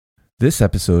This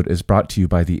episode is brought to you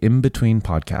by the In Between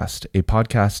Podcast, a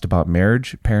podcast about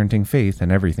marriage, parenting, faith,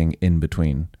 and everything in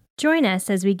between. Join us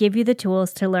as we give you the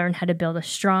tools to learn how to build a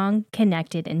strong,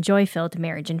 connected, and joy-filled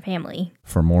marriage and family.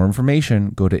 For more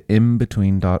information, go to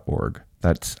inbetween.org.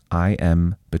 That's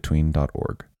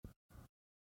imbetween.org.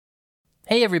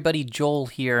 Hey everybody, Joel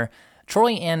here.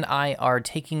 Troy and I are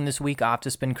taking this week off to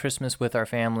spend Christmas with our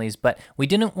families, but we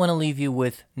didn't want to leave you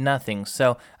with nothing.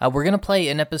 So we're going to play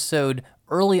an episode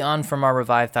early on from our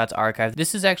Revive Thoughts archive.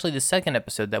 This is actually the second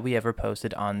episode that we ever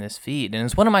posted on this feed, and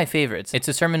it's one of my favorites. It's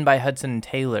a sermon by Hudson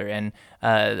Taylor, and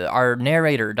our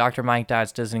narrator, Dr. Mike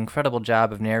Dodds, does an incredible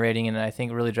job of narrating, and I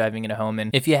think really driving it home.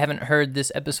 And if you haven't heard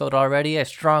this episode already, I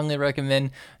strongly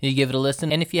recommend you give it a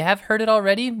listen. And if you have heard it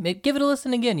already, give it a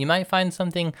listen again. You might find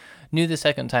something new the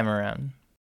second time around.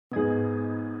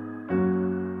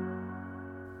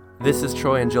 This is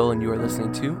Troy and Joel, and you are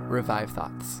listening to Revive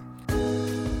Thoughts.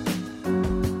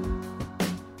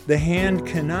 The hand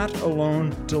cannot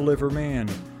alone deliver man.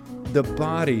 The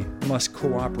body must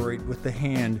cooperate with the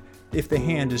hand if the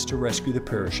hand is to rescue the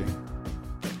perishing.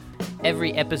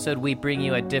 Every episode, we bring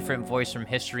you a different voice from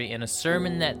history in a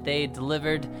sermon that they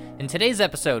delivered. In today's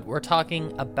episode, we're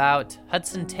talking about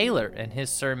Hudson Taylor and his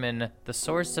sermon, The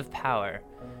Source of Power.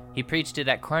 He preached it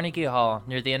at Carnegie Hall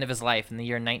near the end of his life in the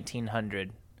year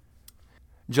 1900.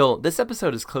 Joel, this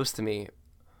episode is close to me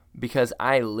because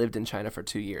I lived in China for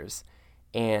 2 years.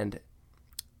 And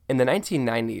in the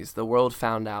 1990s, the world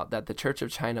found out that the Church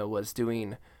of China was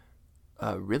doing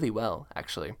really well,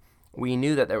 actually. We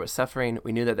knew that there was suffering.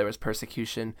 We knew that there was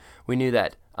persecution. We knew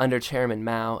that under Chairman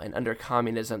Mao and under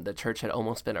communism, the church had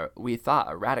almost been, we thought,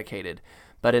 eradicated.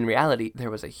 But in reality, there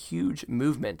was a huge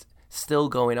movement still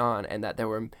going on, and that there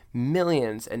were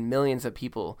millions and millions of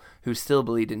people who still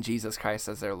believed in Jesus Christ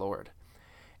as their Lord.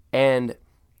 And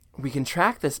we can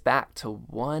track this back to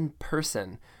one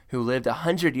person who lived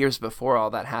 100 years before all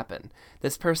that happened.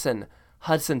 This person,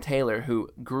 Hudson Taylor, who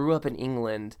grew up in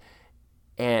England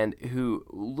and who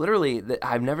literally,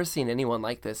 I've never seen anyone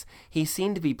like this. He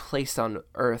seemed to be placed on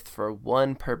earth for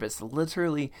one purpose,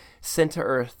 literally sent to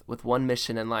earth with one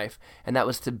mission in life, and that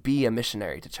was to be a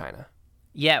missionary to China.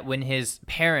 Yeah, when his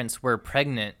parents were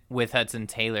pregnant with Hudson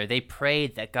Taylor, they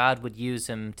prayed that God would use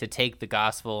him to take the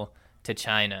gospel to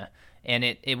China. And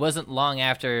it wasn't long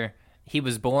after he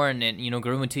was born and,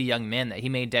 grew into a young man that he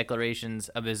made declarations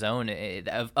of his own,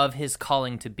 of his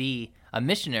calling to be a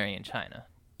missionary in China.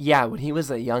 Yeah, when he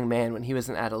was a young man, when he was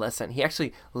an adolescent, he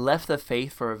actually left the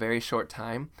faith for a very short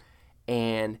time,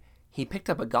 and he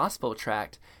picked up a gospel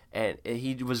tract, and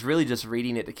he was really just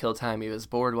reading it to kill time. He was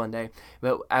bored one day,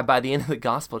 but by the end of the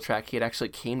gospel tract, he had actually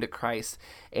came to Christ,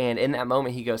 and in that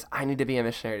moment, he goes, I need to be a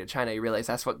missionary to China. He realized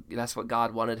that's what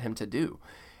God wanted him to do.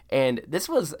 And this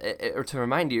was, or to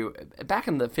remind you, back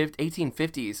in the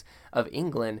 1850s of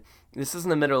England, this is in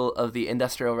the middle of the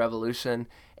Industrial Revolution,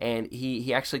 and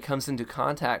he actually comes into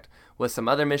contact with some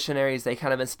other missionaries. They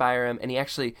kind of inspire him, and he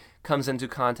actually comes into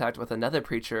contact with another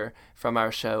preacher from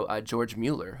our show, George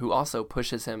Mueller, who also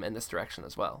pushes him in this direction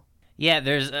as well. Yeah,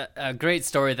 there's a great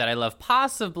story that I love,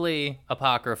 possibly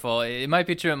apocryphal. It might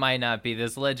be true, it might not be.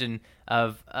 This legend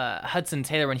of Hudson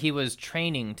Taylor when he was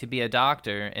training to be a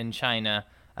doctor in China.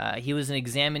 He was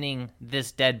examining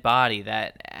this dead body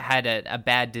that had a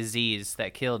bad disease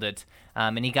that killed it,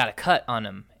 and he got a cut on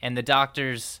him. And the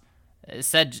doctors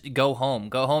said, go home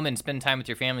and spend time with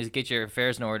your families, get your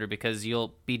affairs in order because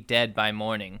you'll be dead by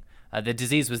morning. The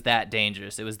disease was that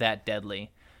dangerous. It was that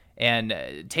deadly.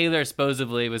 And Taylor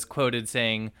supposedly was quoted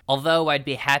saying, although I'd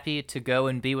be happy to go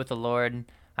and be with the Lord,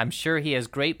 I'm sure he has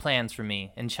great plans for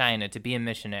me in China to be a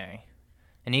missionary.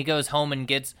 And he goes home and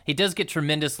he does get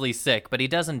tremendously sick, but he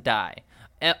doesn't die.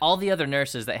 All the other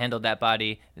nurses that handled that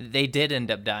body, they did end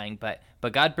up dying, but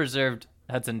God preserved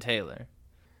Hudson Taylor.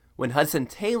 When Hudson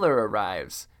Taylor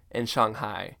arrives in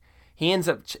Shanghai, he ends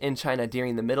up in China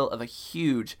during the middle of a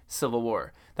huge civil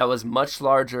war that was much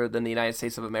larger than the United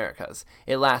States of America's.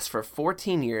 It lasts for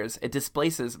 14 years. It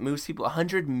moves people,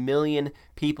 100 million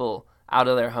people out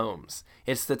of their homes.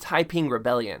 It's the Taiping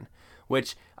Rebellion,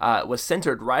 which was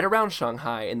centered right around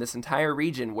Shanghai in this entire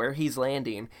region where he's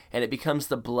landing, and it becomes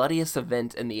the bloodiest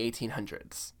event in the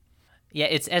 1800s. Yeah,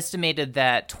 it's estimated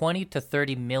that 20 to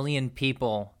 30 million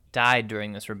people died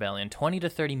during this rebellion. 20 to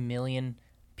 30 million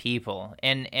people.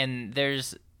 And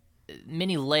there's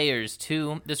many layers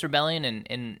to this rebellion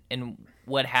and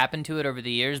what happened to it over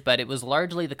the years, but it was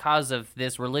largely the cause of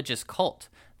this religious cult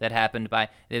that happened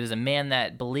there was a man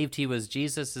that believed he was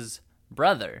Jesus's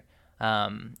brother.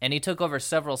 And he took over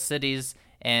several cities,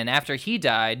 and after he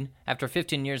died, after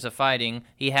 15 years of fighting,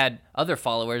 he had other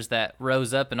followers that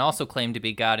rose up and also claimed to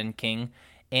be God and King,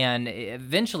 And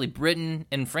eventually Britain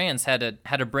and France had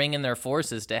to bring in their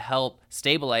forces to help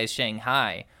stabilize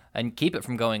Shanghai and keep it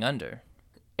from going under.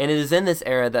 And it is in this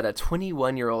era that a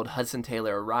 21-year-old Hudson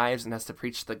Taylor arrives and has to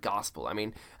preach the gospel. I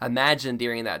mean, imagine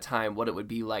during that time what it would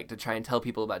be like to try and tell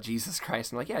people about Jesus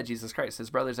Christ. I'm like, yeah, Jesus Christ. His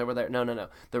brother's over there. No.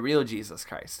 The real Jesus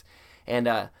Christ.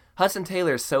 And Hudson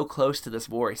Taylor is so close to this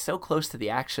war. He's so close to the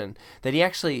action that he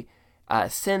actually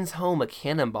sends home a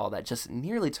cannonball that just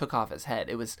nearly took off his head.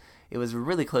 It was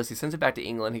really close. He sends it back to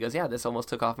England. He goes, yeah, this almost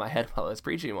took off my head while I was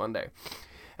preaching one day.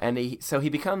 And he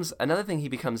becomes, another thing he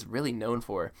becomes really known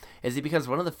for is he becomes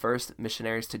one of the first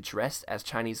missionaries to dress as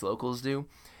Chinese locals do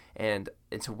and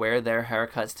to wear their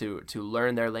haircuts, to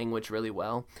learn their language really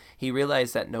well. He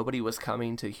realized that nobody was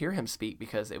coming to hear him speak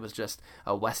because it was just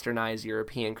a westernized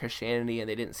European Christianity and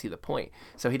they didn't see the point.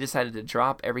 So he decided to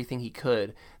drop everything he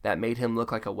could that made him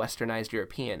look like a westernized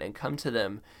European and come to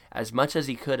them as much as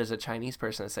he could as a Chinese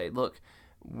person and say, look,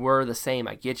 we're the same.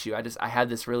 I get you. I have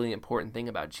this really important thing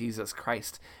about Jesus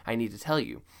Christ I need to tell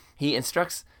you. He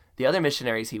instructs the other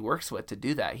missionaries he works with to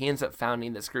do that. He ends up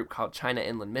founding this group called China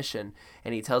Inland Mission,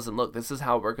 and he tells them, look, this is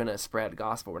how we're going to spread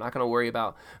gospel. We're not going to worry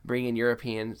about bringing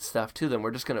European stuff to them.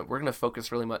 We're going to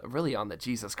focus really on the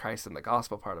Jesus Christ and the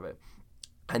gospel part of it.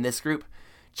 And this group,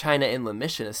 China Inland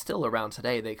Mission, is still around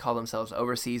today. They call themselves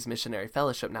Overseas Missionary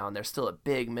Fellowship now, and they're still a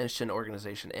big mission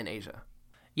organization in Asia.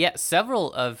 Yeah,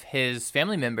 several of his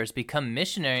family members become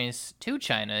missionaries to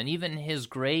China, and even his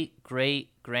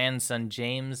great-great-grandson,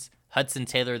 James Hudson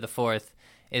Taylor IV,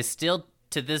 is still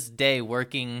to this day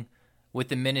working with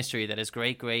the ministry that his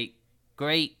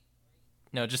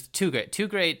two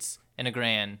greats and a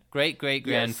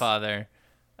great-great-grandfather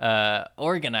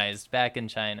organized back in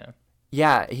China.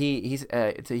 Yeah, he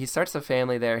starts a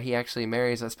family there. He actually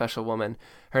marries a special woman.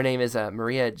 Her name is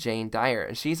Maria Jane Dyer,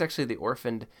 and she's actually the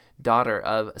orphaned daughter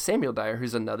of Samuel Dyer,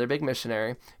 who's another big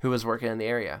missionary who was working in the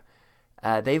area.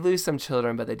 They lose some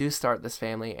children, but they do start this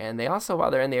family, and they also,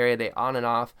 while they're in the area, they on and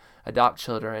off adopt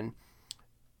children.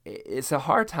 It's a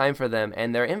hard time for them,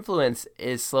 and their influence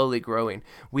is slowly growing.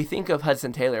 We think of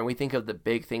Hudson Taylor, and we think of the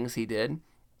big things he did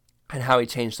and how he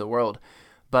changed the world.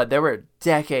 But there were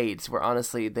decades where,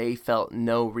 honestly, they felt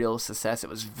no real success. It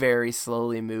was very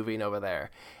slowly moving over there.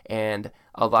 And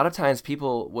a lot of times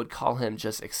people would call him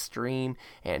just extreme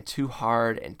and too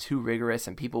hard and too rigorous,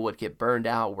 and people would get burned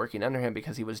out working under him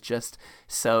because he was just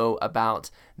so about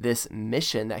this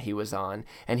mission that he was on.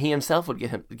 And he himself would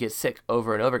get sick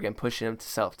over and over again, pushing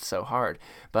himself so hard.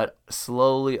 But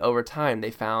slowly over time,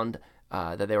 they found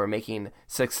that they were making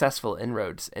successful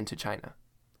inroads into China.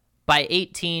 By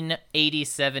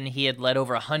 1887, he had led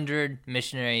over 100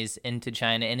 missionaries into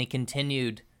China, and he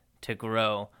continued to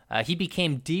grow. He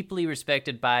became deeply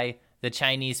respected by the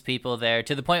Chinese people there,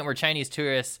 to the point where Chinese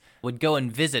tourists would go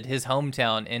and visit his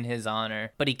hometown in his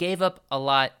honor. But he gave up a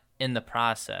lot in the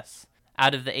process.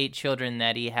 Out of the 8 children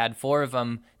that he had, 4 of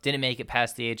them didn't make it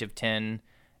past the age of 10.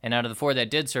 And out of the 4 that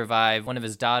did survive, one of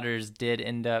his daughters did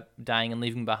end up dying and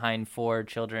leaving behind 4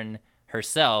 children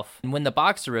herself. And when the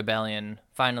Boxer Rebellion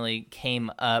finally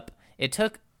came up, it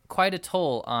took quite a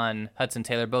toll on Hudson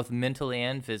Taylor, both mentally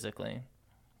and physically.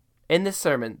 In this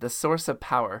sermon, The Source of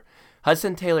Power,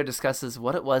 Hudson Taylor discusses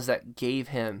what it was that gave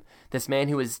him, this man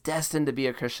who was destined to be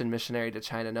a Christian missionary to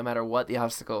China no matter what the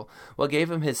obstacle, what gave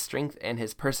him his strength and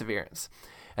his perseverance.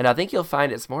 And I think you'll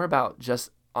find it's more about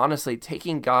just honestly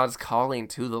taking God's calling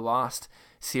to the lost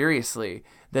seriously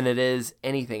than it is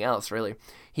anything else, really.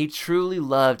 He truly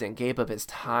loved and gave up his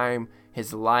time,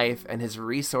 his life, and his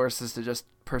resources to just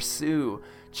pursue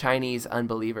Chinese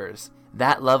unbelievers.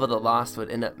 That love of the lost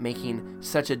would end up making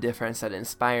such a difference that it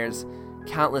inspires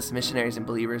countless missionaries and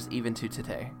believers even to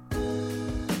today.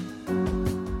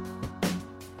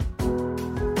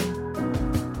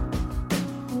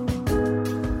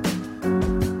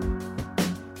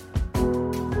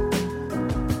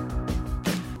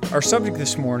 Our subject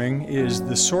this morning is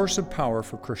the source of power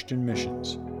for Christian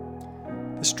missions.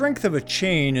 The strength of a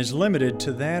chain is limited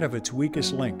to that of its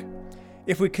weakest link.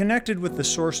 If we connected with the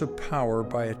source of power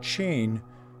by a chain,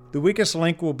 the weakest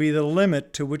link will be the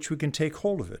limit to which we can take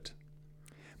hold of it.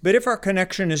 But if our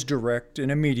connection is direct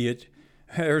and immediate,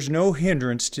 there's no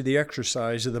hindrance to the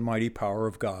exercise of the mighty power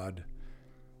of God.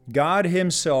 God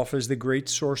Himself is the great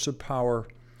source of power.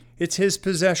 It's His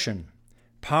possession.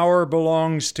 Power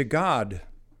belongs to God,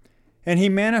 and He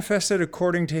manifests it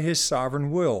according to His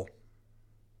sovereign will,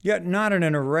 yet not in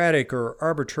an erratic or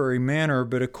arbitrary manner,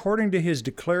 but according to His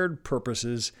declared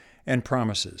purposes and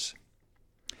promises.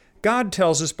 God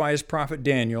tells us by His prophet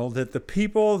Daniel that the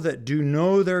people that do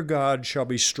know their God shall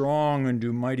be strong and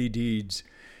do mighty deeds,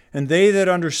 and they that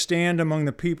understand among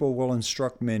the people will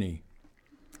instruct many.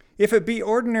 If it be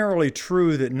ordinarily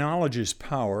true that knowledge is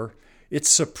power, it's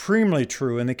supremely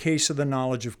true in the case of the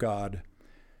knowledge of God.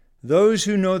 Those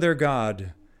who know their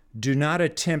God do not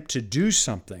attempt to do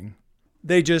something,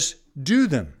 they just do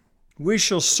them. We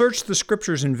shall search the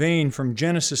Scriptures in vain from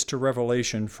Genesis to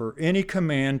Revelation for any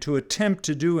command to attempt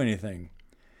to do anything.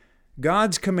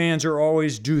 God's commands are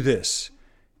always do this.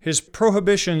 His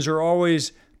prohibitions are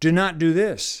always do not do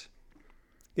this.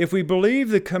 If we believe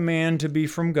the command to be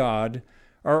from God,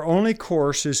 our only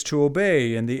course is to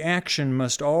obey, and the action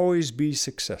must always be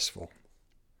successful.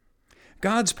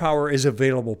 God's power is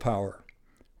available power.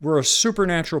 We're a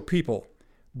supernatural people,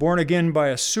 born again by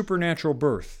a supernatural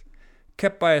birth,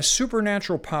 kept by a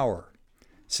supernatural power,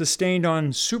 sustained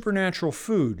on supernatural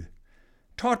food,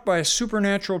 taught by a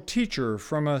supernatural teacher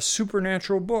from a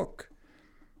supernatural book.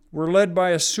 We're led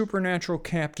by a supernatural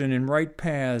captain in right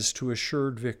paths to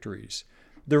assured victories.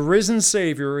 The risen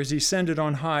Savior, as he ascended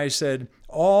on high, said,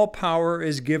 "All power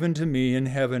is given to me in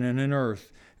heaven and in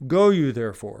earth. Go you,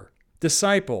 therefore,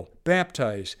 disciple,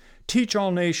 baptize, teach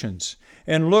all nations,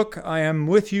 and look, I am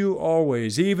with you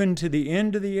always, even to the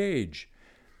end of the age."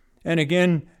 And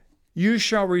again, "You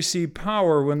shall receive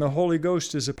power when the Holy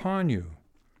Ghost is upon you."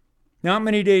 Not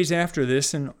many days after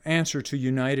this, in answer to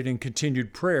united and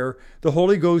continued prayer, the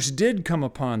Holy Ghost did come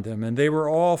upon them, and they were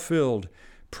all filled.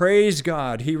 Praise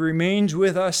God, He remains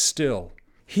with us still.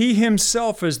 He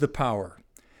Himself is the power.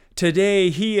 Today,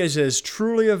 He is as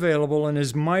truly available and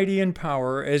as mighty in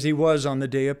power as He was on the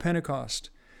day of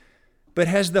Pentecost. But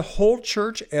has the whole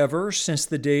church ever, since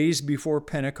the days before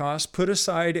Pentecost, put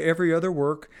aside every other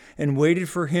work and waited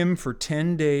for Him for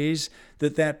 10 days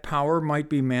that power might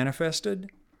be manifested?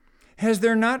 Has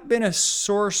there not been a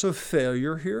source of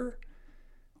failure here?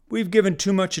 We've given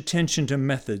too much attention to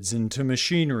methods and to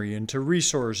machinery and to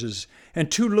resources, and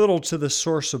too little to the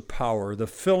source of power, the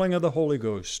filling of the Holy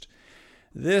Ghost.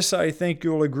 This, I think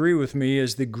you'll agree with me,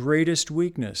 is the greatest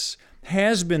weakness,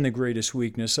 has been the greatest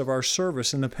weakness of our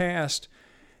service in the past,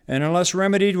 and unless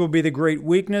remedied will be the great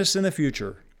weakness in the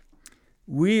future.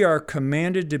 We are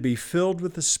commanded to be filled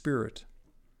with the Spirit.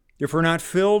 If we're not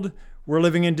filled, we're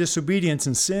living in disobedience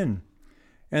and sin.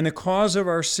 And the cause of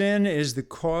our sin is the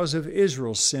cause of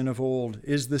Israel's sin of old,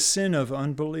 is the sin of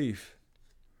unbelief.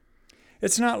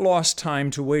 It's not lost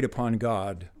time to wait upon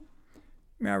God.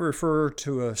 I refer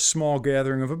to a small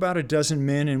gathering of about a dozen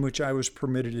men in which I was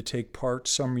permitted to take part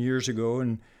some years ago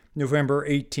in November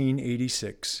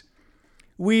 1886.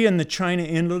 We in the China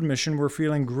Inland Mission were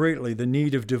feeling greatly the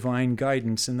need of divine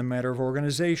guidance in the matter of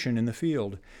organization in the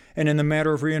field and in the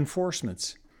matter of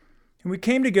reinforcements. And we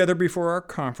came together before our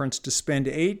conference to spend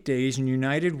 8 days in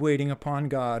united waiting upon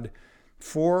God,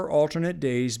 4 alternate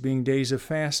days being days of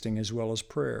fasting as well as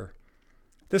prayer.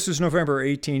 This was November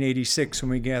 1886 when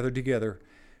we gathered together.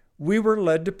 We were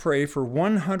led to pray for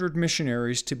 100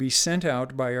 missionaries to be sent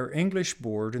out by our English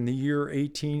board in the year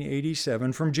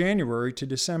 1887 from January to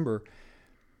December.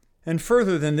 And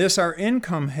further than this, our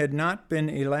income had not been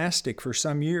elastic for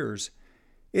some years.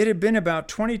 It had been about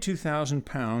 22,000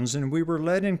 pounds, and we were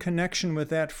led in connection with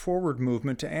that forward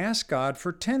movement to ask God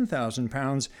for 10,000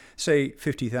 pounds, say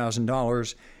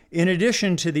 $50,000, in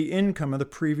addition to the income of the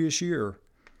previous year.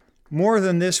 More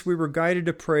than this, we were guided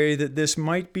to pray that this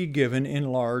might be given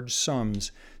in large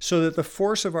sums, so that the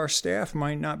force of our staff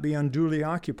might not be unduly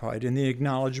occupied in the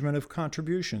acknowledgement of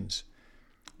contributions.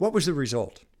 What was the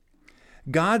result?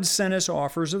 God sent us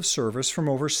offers of service from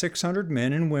over 600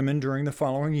 men and women during the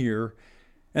following year,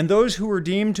 and those who were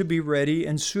deemed to be ready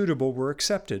and suitable were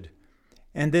accepted,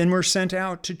 and then were sent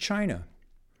out to China.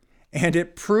 And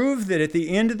it proved that at the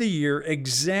end of the year,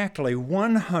 exactly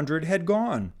 100 had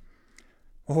gone.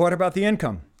 Well, what about the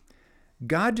income?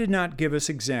 God did not give us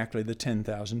exactly the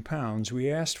 10,000 pounds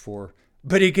we asked for,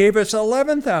 but He gave us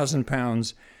 11,000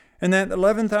 pounds, and that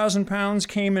 11,000 pounds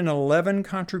came in 11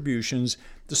 contributions.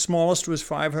 The smallest was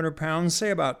 500 pounds, say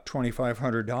about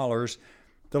 $2,500.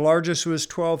 The largest was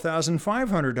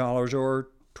 $12,500, or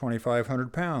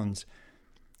 2,500 pounds.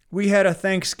 We had a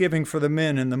thanksgiving for the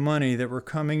men and the money that were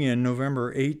coming in November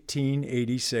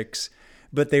 1886,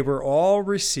 but they were all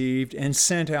received and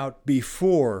sent out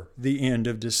before the end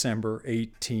of December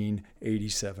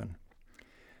 1887.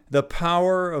 The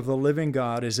power of the living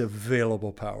God is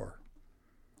available power.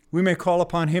 We may call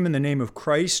upon Him in the name of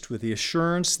Christ with the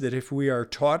assurance that if we are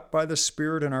taught by the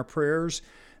Spirit in our prayers,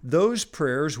 those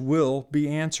prayers will be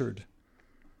answered.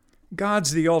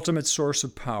 God's the ultimate source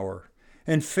of power,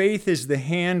 and faith is the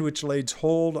hand which lays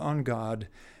hold on God.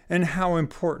 And how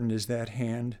important is that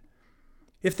hand?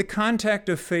 If the contact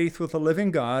of faith with the living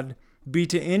God be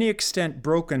to any extent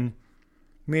broken,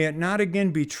 May it not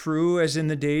again be true as in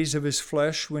the days of his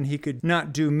flesh when he could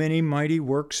not do many mighty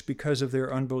works because of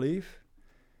their unbelief?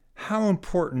 How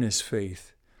important is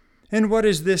faith? And what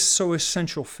is this so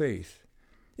essential faith?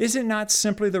 Is it not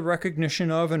simply the recognition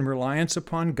of and reliance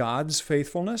upon God's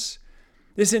faithfulness?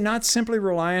 Is it not simply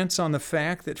reliance on the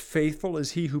fact that faithful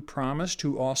is he who promised,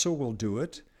 who also will do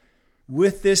it?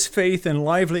 With this faith and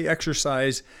lively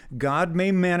exercise, God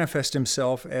may manifest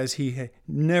himself as he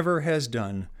never has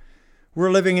done.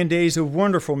 We're living in days of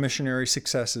wonderful missionary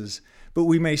successes, but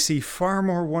we may see far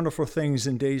more wonderful things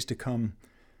in days to come.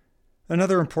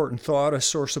 Another important thought, a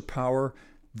source of power,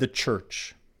 the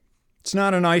church. It's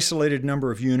not an isolated number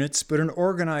of units, but an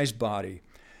organized body.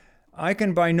 I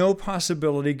can by no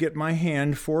possibility get my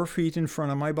hand 4 feet in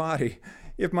front of my body.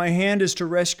 If my hand is to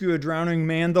rescue a drowning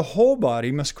man, the whole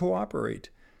body must cooperate.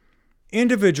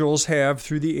 Individuals have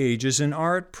through the ages and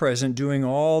are at present doing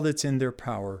all that's in their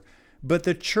power. But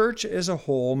the church as a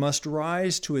whole must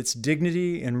rise to its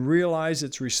dignity and realize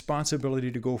its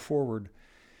responsibility to go forward.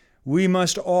 We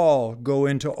must all go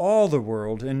into all the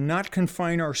world and not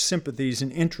confine our sympathies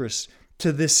and interests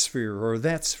to this sphere or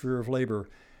that sphere of labor.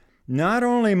 Not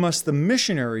only must the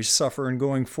missionaries suffer in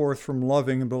going forth from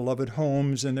loving and beloved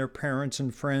homes and their parents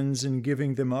and friends and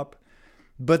giving them up,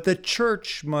 but the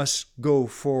church must go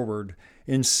forward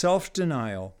in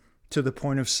self-denial to the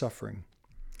point of suffering.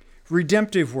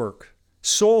 Redemptive work,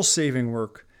 soul-saving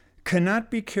work, cannot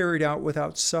be carried out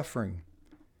without suffering.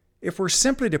 If we're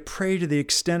simply to pray to the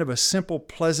extent of a simple,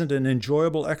 pleasant, and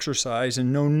enjoyable exercise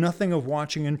and know nothing of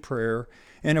watching in prayer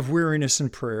and of weariness in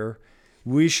prayer,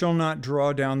 we shall not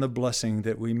draw down the blessing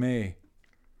that we may.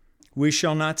 We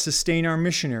shall not sustain our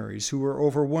missionaries who are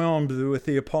overwhelmed with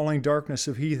the appalling darkness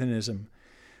of heathenism.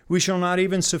 We shall not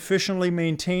even sufficiently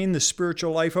maintain the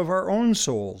spiritual life of our own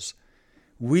souls.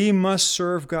 We must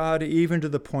serve God even to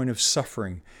the point of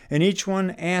suffering, and each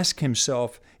one ask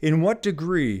himself, in what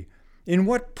degree, in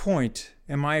what point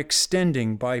am I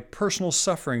extending by personal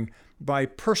suffering, by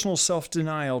personal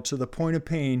self-denial to the point of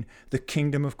pain, the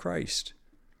kingdom of Christ?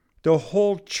 The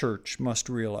whole church must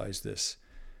realize this.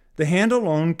 The hand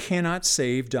alone cannot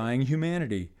save dying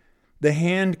humanity. The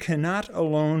hand cannot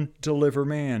alone deliver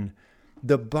man.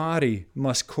 The body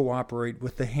must cooperate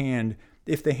with the hand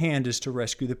if the hand is to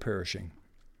rescue the perishing.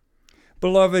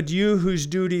 Beloved, you whose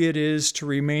duty it is to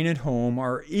remain at home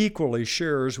are equally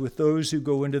sharers with those who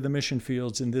go into the mission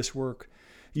fields in this work.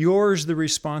 Yours the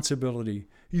responsibility,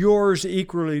 yours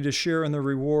equally to share in the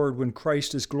reward when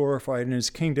Christ is glorified and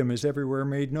his kingdom is everywhere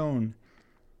made known.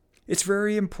 It's a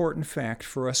very important fact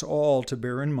for us all to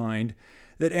bear in mind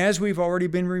that, as we've already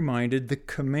been reminded, the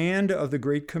command of the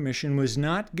Great Commission was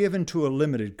not given to a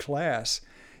limited class.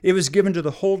 It was given to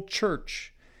the whole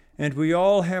church, and we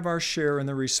all have our share in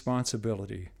the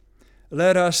responsibility.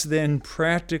 Let us then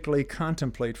practically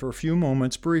contemplate for a few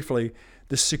moments briefly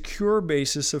the secure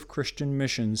basis of Christian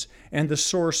missions and the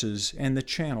sources and the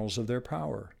channels of their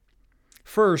power.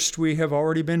 First, we have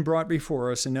already been brought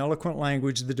before us in eloquent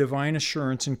language the divine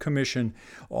assurance and commission,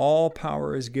 all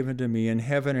power is given to me in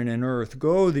heaven and in earth.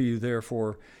 Go thee,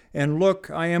 therefore, and look,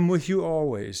 I am with you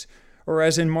always. Or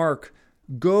as in Mark,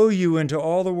 go you into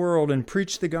all the world and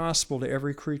preach the gospel to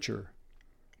every creature.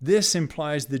 This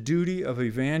implies the duty of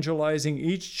evangelizing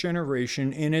each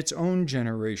generation in its own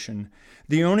generation.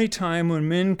 The only time when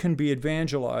men can be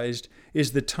evangelized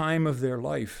is the time of their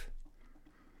life.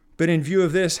 But in view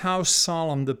of this, how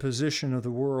solemn the position of the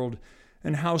world,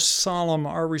 and how solemn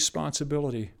our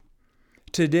responsibility.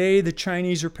 Today, the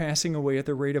Chinese are passing away at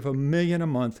the rate of 1 million a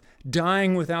month,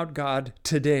 dying without God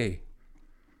today.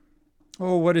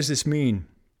 Oh, what does this mean?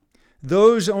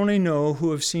 Those only know who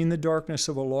have seen the darkness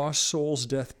of a lost soul's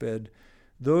deathbed,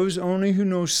 those only who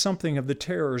know something of the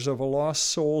terrors of a lost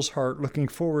soul's heart looking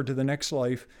forward to the next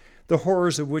life, the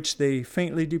horrors of which they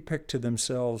faintly depict to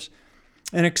themselves,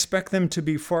 and expect them to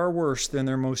be far worse than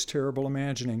their most terrible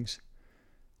imaginings.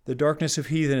 The darkness of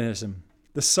heathenism,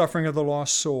 the suffering of the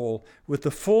lost soul, with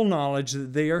the full knowledge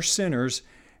that they are sinners.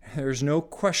 There's no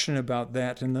question about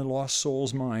that in the lost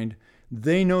soul's mind.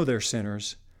 They know they're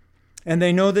sinners, and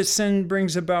they know that sin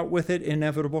brings about with it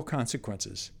inevitable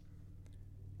consequences.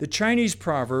 The Chinese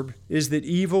proverb is that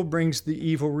evil brings the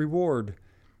evil reward,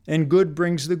 and good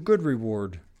brings the good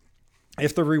reward.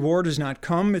 If the reward has not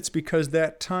come, it's because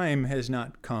that time has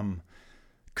not come.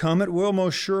 Come it will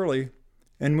most surely,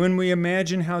 and when we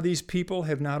imagine how these people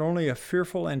have not only a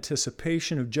fearful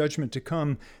anticipation of judgment to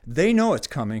come, they know it's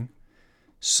coming.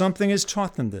 Something has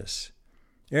taught them this.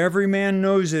 Every man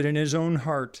knows it in his own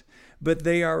heart, but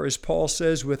they are, as Paul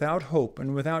says, without hope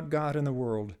and without God in the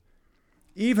world.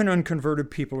 Even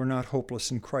unconverted people are not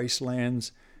hopeless in Christ's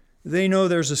lands. They know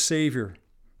there's a Savior.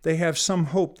 They have some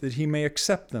hope that he may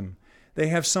accept them. They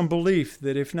have some belief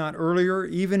that if not earlier,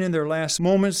 even in their last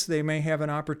moments, they may have an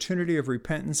opportunity of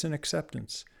repentance and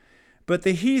acceptance. But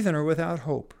the heathen are without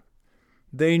hope.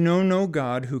 They know no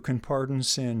God who can pardon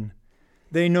sin.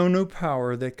 They know no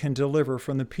power that can deliver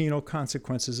from the penal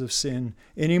consequences of sin,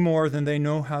 any more than they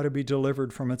know how to be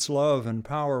delivered from its love and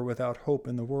power without hope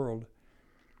in the world.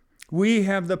 We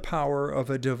have the power of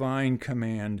a divine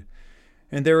command.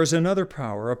 And there is another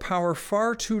power, a power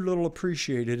far too little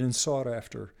appreciated and sought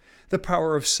after, the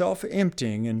power of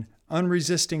self-emptying and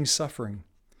unresisting suffering.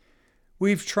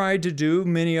 We've tried to do,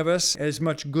 many of us, as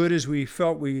much good as we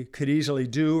felt we could easily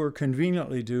do or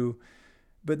conveniently do,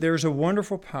 but there's a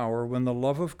wonderful power when the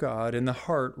love of God in the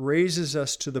heart raises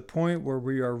us to the point where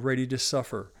we are ready to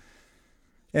suffer.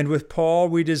 And with Paul,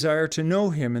 we desire to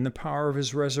know him in the power of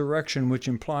his resurrection, which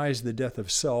implies the death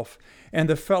of self, and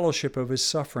the fellowship of his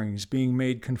sufferings, being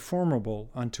made conformable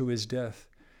unto his death.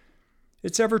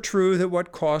 It's ever true that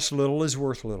what costs little is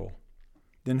worth little.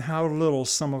 Then how little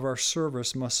some of our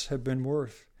service must have been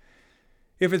worth.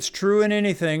 If it's true in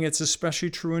anything, it's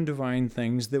especially true in divine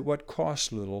things that what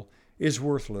costs little is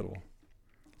worth little.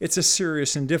 It's a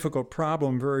serious and difficult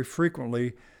problem very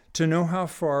frequently to know how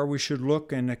far we should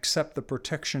look and accept the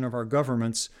protection of our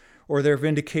governments or their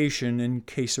vindication in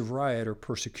case of riot or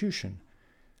persecution.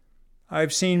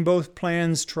 I've seen both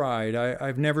plans tried.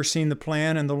 I've never seen the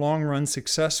plan in the long run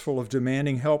successful of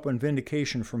demanding help and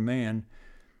vindication from man.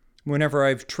 Whenever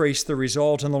I've traced the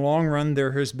result in the long run,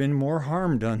 there has been more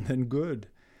harm done than good.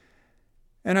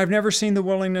 And I've never seen the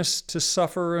willingness to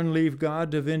suffer and leave God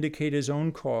to vindicate his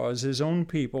own cause, his own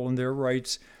people and their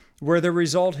rights, where the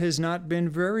result has not been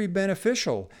very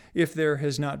beneficial if there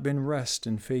has not been rest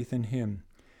and faith in him.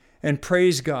 And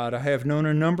praise God, I have known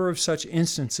a number of such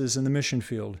instances in the mission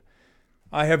field.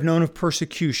 I have known of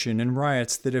persecution and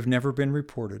riots that have never been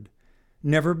reported,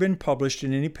 never been published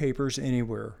in any papers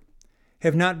anywhere,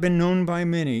 have not been known by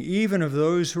many, even of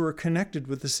those who are connected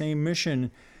with the same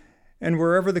mission, and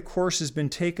wherever the course has been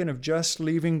taken of just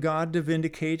leaving God to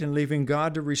vindicate and leaving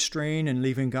God to restrain and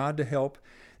leaving God to help,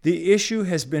 the issue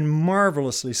has been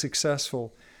marvelously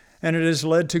successful, and it has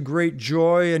led to great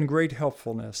joy and great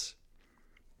helpfulness.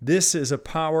 This is a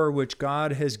power which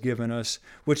God has given us,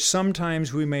 which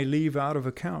sometimes we may leave out of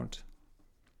account.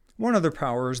 One other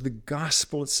power is the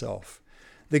gospel itself.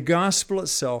 The gospel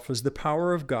itself is the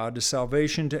power of God to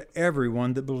salvation to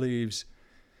everyone that believes.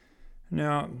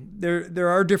 Now, there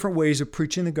are different ways of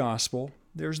preaching the gospel.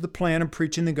 There's the plan of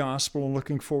preaching the gospel and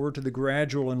looking forward to the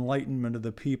gradual enlightenment of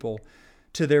the people,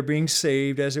 to their being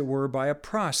saved, as it were, by a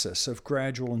process of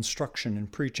gradual instruction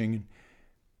and preaching.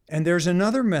 And there's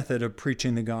another method of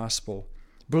preaching the gospel,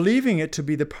 believing it to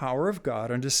be the power of God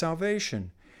unto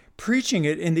salvation, preaching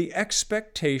it in the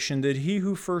expectation that he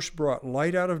who first brought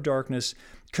light out of darkness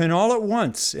can all at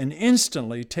once and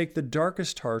instantly take the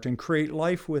darkest heart and create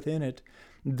life within it.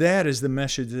 That is the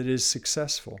message that is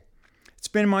successful. It's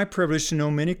been my privilege to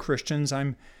know many Christians,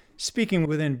 I'm speaking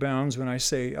within bounds when I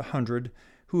say 100,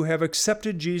 who have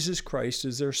accepted Jesus Christ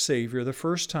as their Savior the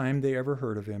first time they ever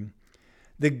heard of him.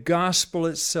 The gospel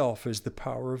itself is the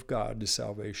power of God to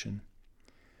salvation.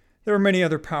 There are many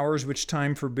other powers which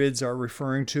time forbids our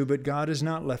referring to, but God has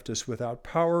not left us without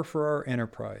power for our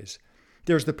enterprise.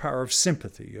 There's the power of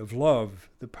sympathy, of love,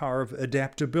 the power of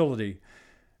adaptability,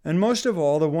 and most of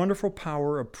all, the wonderful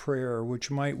power of prayer,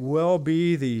 which might well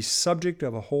be the subject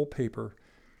of a whole paper.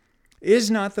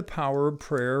 Is not the power of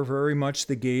prayer very much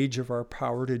the gauge of our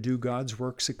power to do God's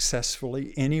work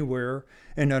successfully anywhere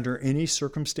and under any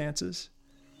circumstances?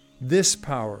 This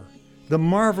power, the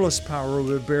marvelous power,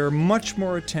 will bear much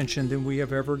more attention than we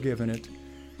have ever given it.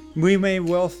 We may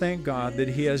well thank God that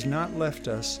he has not left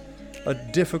us a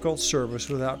difficult service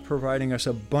without providing us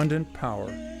abundant power,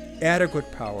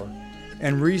 adequate power,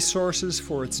 and resources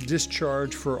for its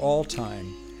discharge for all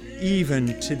time,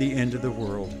 even to the end of the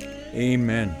world.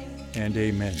 Amen and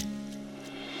amen.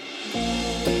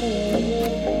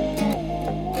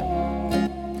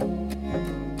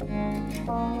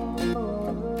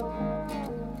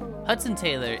 Hudson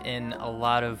Taylor, in a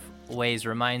lot of ways,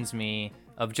 reminds me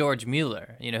of George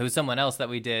Mueller, who's someone else that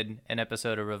we did an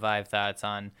episode of Revive Thoughts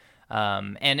on.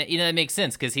 And, it makes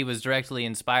sense because he was directly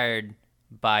inspired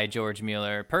by George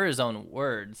Mueller, per his own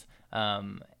words.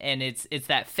 And it's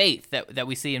that faith that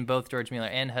we see in both George Mueller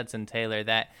and Hudson Taylor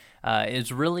that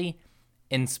is really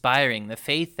inspiring. The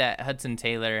faith that Hudson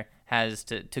Taylor has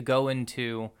to go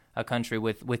into a country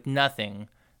with nothing,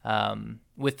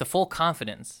 with the full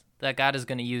confidence that God is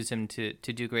going to use him to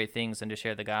do great things and to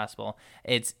share the gospel.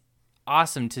 It's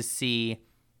awesome to see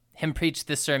him preach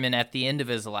this sermon at the end of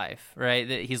his life, right?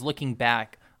 That he's looking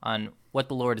back on what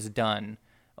the Lord has done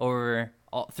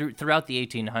throughout the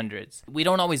 1800s. We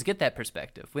don't always get that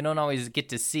perspective. We don't always get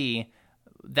to see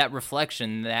that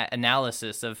reflection, that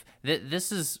analysis of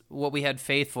this is what we had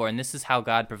faith for, and this is how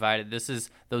God provided. This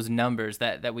is those numbers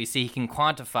that we see. He can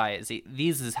quantify it. See,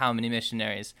 these is how many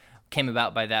missionaries came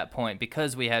about by that point.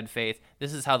 Because we had faith,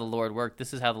 this is how the Lord worked.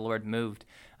 This is how the Lord moved.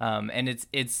 And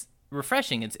it's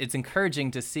refreshing. It's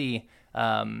encouraging to see.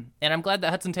 And I'm glad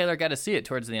that Hudson Taylor got to see it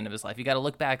towards the end of his life. You got to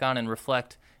look back on and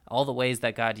reflect all the ways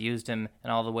that God used him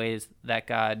and all the ways that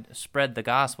God spread the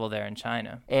gospel there in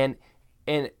China. And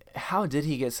how did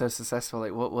he get so successful?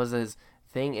 Like, what was his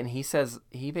thing? And he says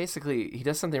he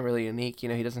does something really unique.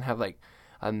 He doesn't have like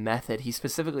a method. He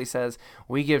specifically says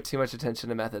we give too much attention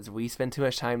to methods. We spend too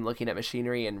much time looking at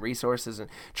machinery and resources and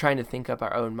trying to think up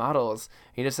our own models.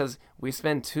 He just says we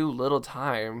spend too little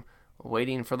time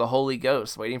waiting for the Holy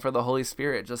Ghost, waiting for the Holy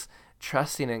Spirit, just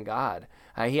trusting in God.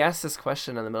 He asks this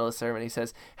question in the middle of the sermon. He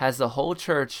says, has the whole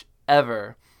church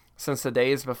ever, since the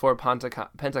days before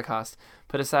Pentecost,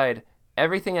 put aside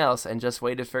everything else and just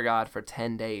waited for God for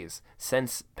 10 days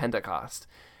since Pentecost?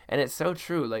 And it's so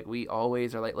true. Like, we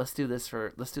always are like, let's do this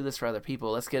for other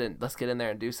people. Let's get in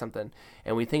there and do something.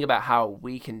 And we think about how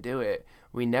we can do it.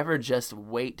 We never just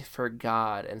wait for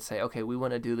God and say, okay, we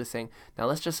want to do this thing. Now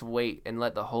let's just wait and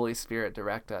let the Holy Spirit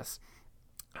direct us.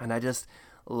 And I just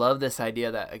love this idea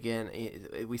that, again,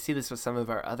 we see this with some of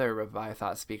our other Revive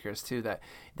Thought speakers too, that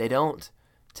they don't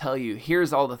tell you,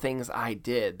 here's all the things I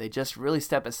did. They just really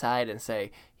step aside and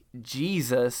say,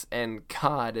 Jesus and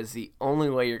God is the only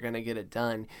way you're going to get it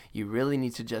done. You really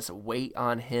need to just wait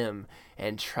on him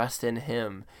and trust in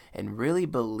him and really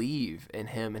believe in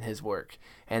him and his work.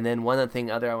 And then one other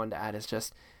thing I wanted to add is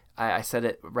just, I said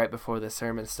it right before the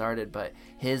sermon started, but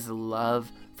his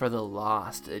love for the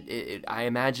lost. I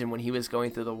imagine when he was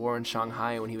going through the war in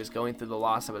Shanghai, when he was going through the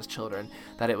loss of his children,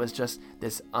 that it was just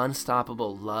this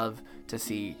unstoppable love to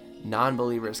see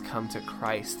non-believers come to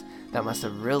Christ that must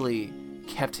have really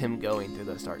kept him going through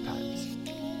those dark times.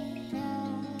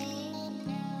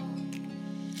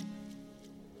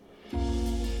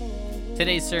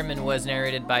 Today's sermon was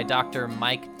narrated by Dr.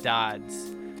 Mike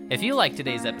Dodds. If you like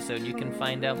today's episode, you can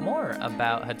find out more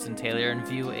about Hudson Taylor and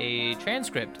view a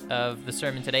transcript of the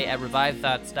sermon today at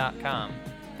revivethoughts.com.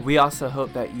 We also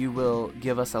hope that you will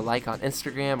give us a like on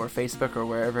Instagram or Facebook or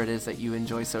wherever it is that you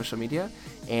enjoy social media.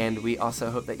 And we also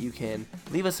hope that you can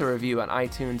leave us a review on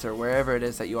iTunes or wherever it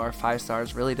is that you are. 5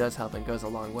 stars really does help and goes a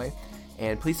long way.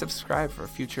 And please subscribe for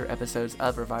future episodes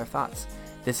of Revive Thoughts.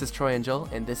 This is Troy and Joel,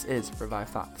 and this is Revive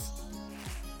Thoughts.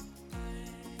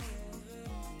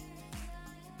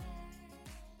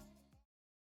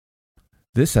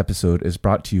 This episode is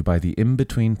brought to you by the In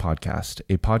Between Podcast,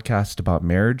 a podcast about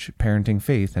marriage, parenting,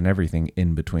 faith, and everything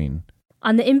in between.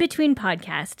 On the In Between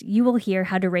Podcast, you will hear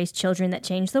how to raise children that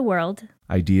change the world,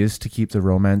 Ideas to keep the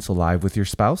romance alive with your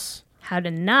spouse, how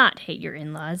to not hate your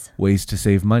in-laws, ways to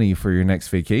save money for your next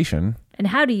vacation, and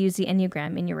how to use the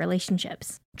Enneagram in your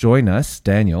relationships. Join us,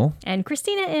 Daniel, And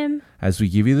Christina M. as we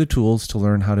give you the tools to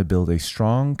learn how to build a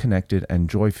strong, connected, and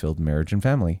joy-filled marriage and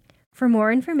family. For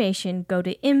more information, go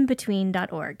to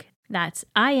inbetween.org. That's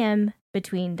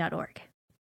imbetween.org.